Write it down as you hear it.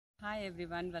Hi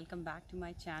everyone, welcome back to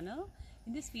my channel.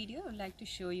 In this video I would like to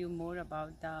show you more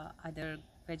about the other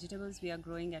vegetables we are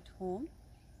growing at home,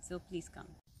 so please come.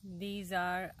 These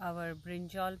are our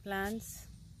brinjal plants.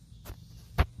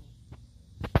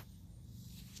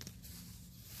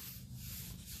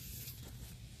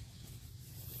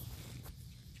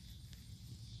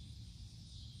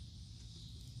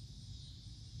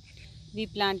 We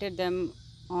planted them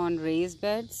on raised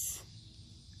beds.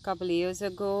 A couple years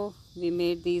ago we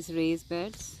made these raised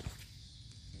beds.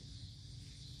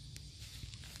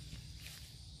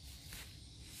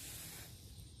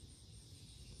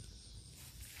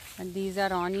 And these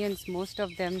are onions. Most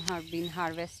of them have been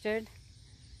harvested.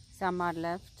 Some are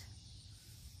left.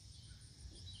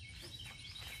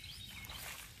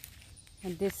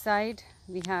 On this side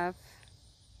we have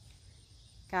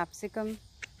capsicum.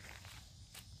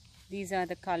 These are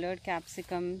the colored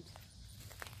capsicum: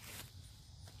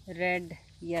 red,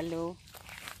 yellow,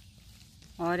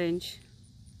 orange.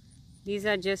 These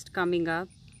are just coming up.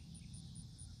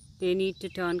 They need to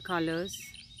turn colors.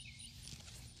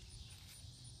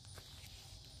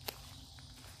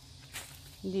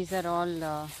 These are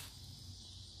all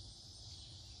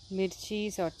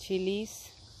mirchis or chilies.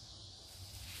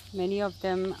 Many of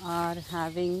them are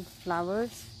having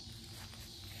flowers.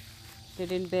 They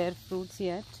didn't bear fruits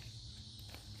yet.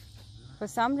 For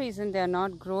some reason they are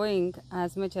not growing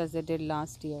as much as they did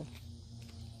last year.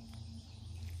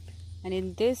 And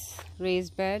in this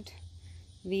raised bed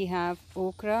we have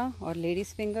okra or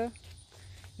lady's finger,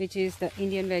 which is the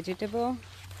Indian vegetable.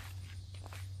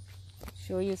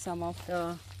 Show you some of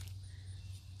the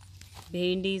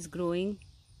bhendis growing.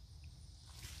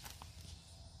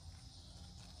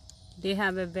 They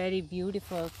have a very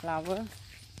beautiful flower.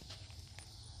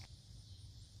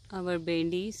 Our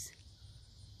bhendis.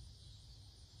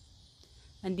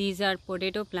 And these are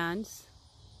potato plants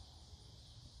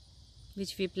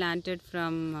which we planted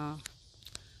from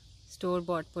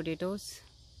store-bought potatoes.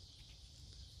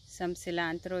 Some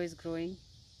cilantro is growing.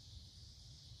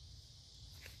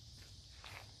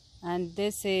 And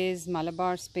this is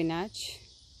Malabar spinach.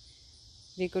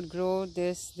 We could grow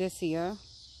this year.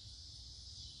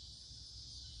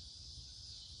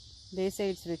 They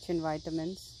say it's rich in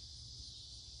vitamins.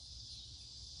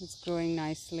 It's growing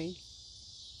nicely.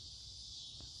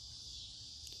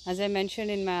 As I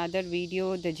mentioned in my other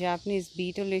video, the Japanese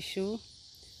beetle issue,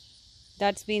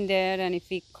 that's been there, and if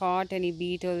we caught any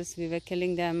beetles, we were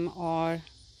killing them, or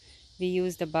we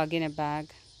used the bug in a bag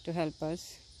to help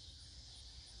us.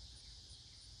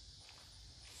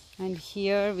 And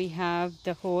here we have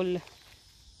the whole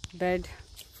bed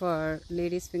for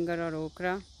lady's finger or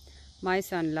okra. My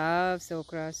son loves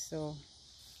okra, so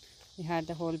we had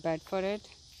the whole bed for it.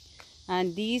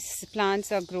 And these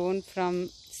plants are grown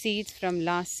from seeds from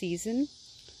last season.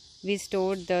 We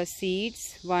stored the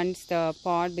seeds. Once the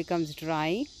pod becomes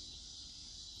dry,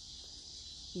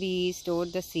 we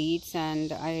stored the seeds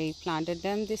and I planted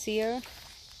them this year.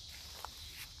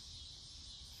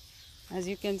 As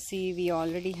you can see, we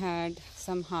already had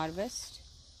some harvest.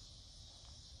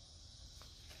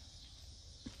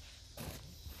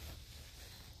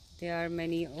 There are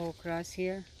many okras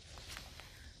here.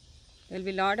 There will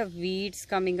be a lot of weeds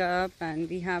coming up and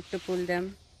we have to pull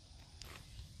them.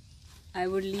 I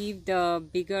would leave the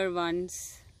bigger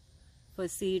ones for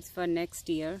seeds for next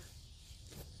year.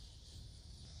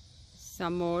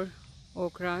 Some more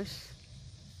okras.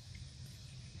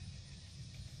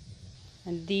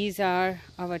 And these are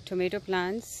our tomato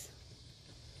plants.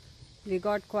 We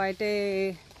got quite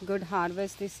a good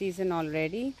harvest this season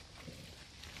already.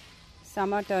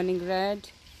 Some are turning red.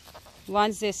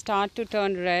 Once they start to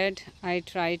turn red, I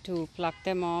try to pluck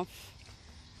them off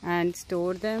and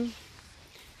store them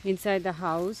inside the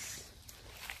house,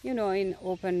 you know, in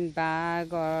open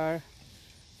bag or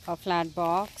a flat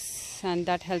box, and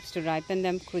that helps to ripen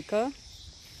them quicker,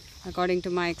 according to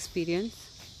my experience.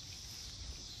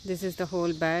 This is the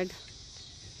whole bed.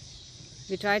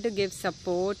 We try to give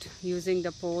support using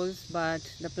the poles, but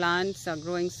the plants are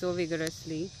growing so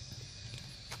vigorously.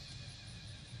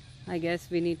 I guess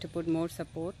we need to put more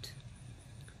support.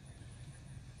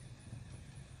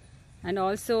 And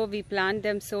also we plant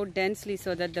them so densely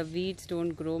so that the weeds don't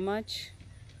grow much.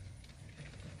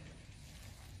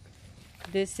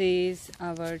 This is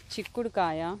our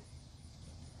chikkudkaya,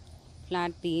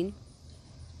 flat bean.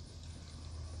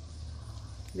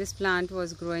 This plant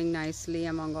was growing nicely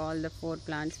among all the 4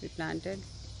 plants we planted.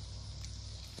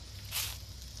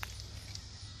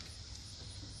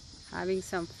 Having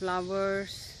some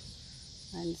flowers,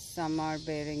 and some are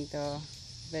bearing the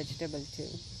vegetable too.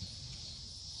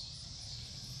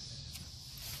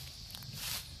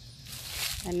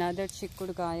 Another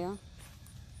Chikurgaya,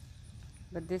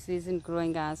 but this isn't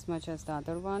growing as much as the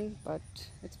other one, but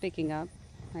it's picking up,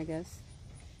 I guess.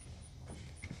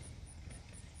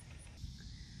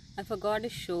 I forgot to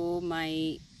show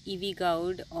my Evi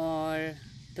Gourd or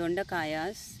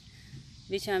Dondakayas,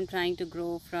 which I'm trying to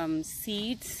grow from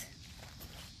seeds.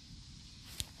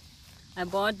 I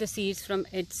bought the seeds from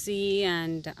Etsy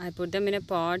and I put them in a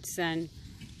pots, and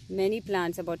many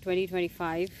plants, about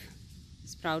 20-25,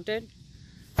 sprouted.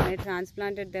 I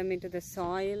transplanted them into the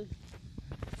soil,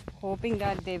 hoping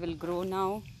that they will grow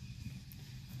now,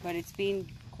 but it's been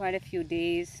quite a few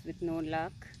days with no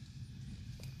luck.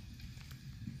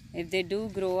 If they do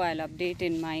grow, I'll update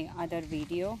in my other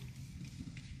video.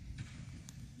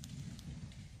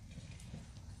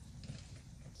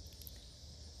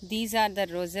 These are the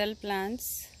roselle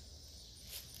plants.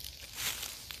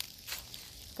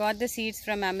 Got the seeds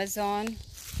from Amazon,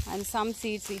 and some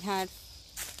seeds we had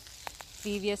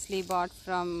previously bought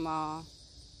from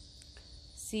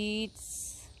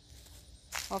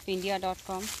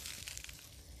seedsofIndia.com.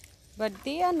 But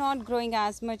they are not growing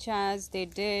as much as they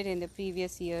did in the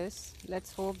previous years.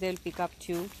 Let's hope they'll pick up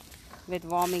too with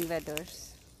warming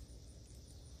weathers.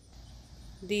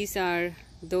 These are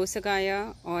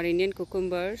Dosagaya or Indian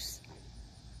cucumbers.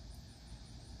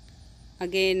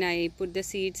 Again, I put the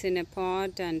seeds in a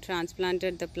pot and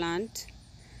transplanted the plant.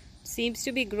 Seems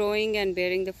to be growing and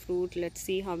bearing the fruit. Let's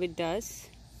see how it does.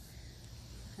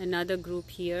 Another group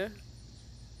here.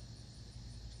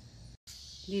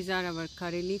 These are our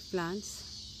curry leaf plants.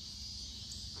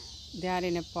 They are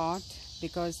in a pot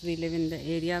because we live in the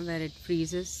area where it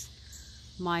freezes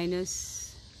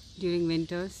minus during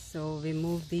winters, so we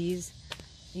move these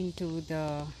into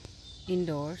the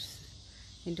indoors,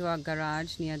 into our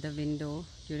garage near the window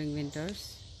during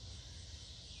winters.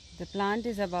 The plant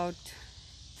is about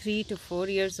 3 to 4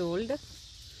 years old.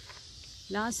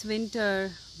 Last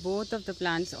winter both of the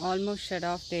plants almost shed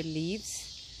off their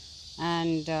leaves,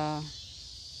 and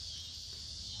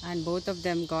both of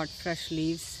them got fresh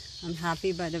leaves. I'm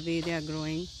happy by the way they are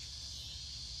growing.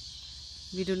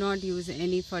 We do not use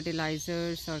any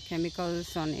fertilizers or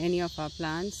chemicals on any of our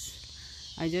plants.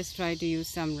 I just try to use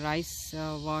some rice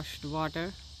washed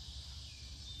water.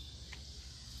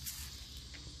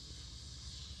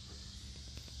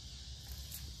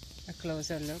 A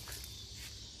closer look.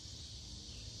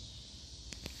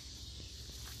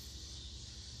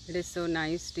 It is so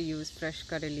nice to use fresh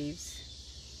curry leaves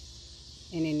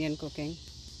in Indian cooking.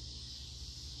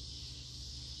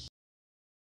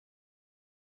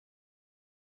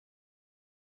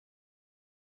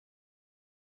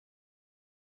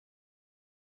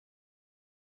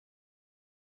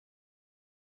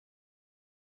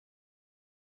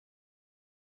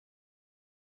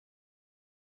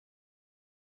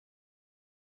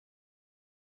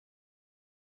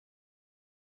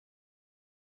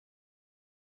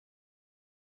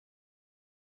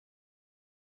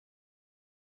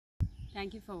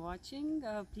 Thank you for watching.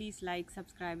 Please like,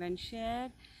 subscribe and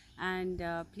share, and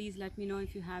please let me know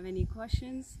if you have any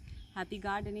questions. Happy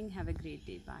gardening. Have a great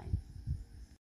day. Bye.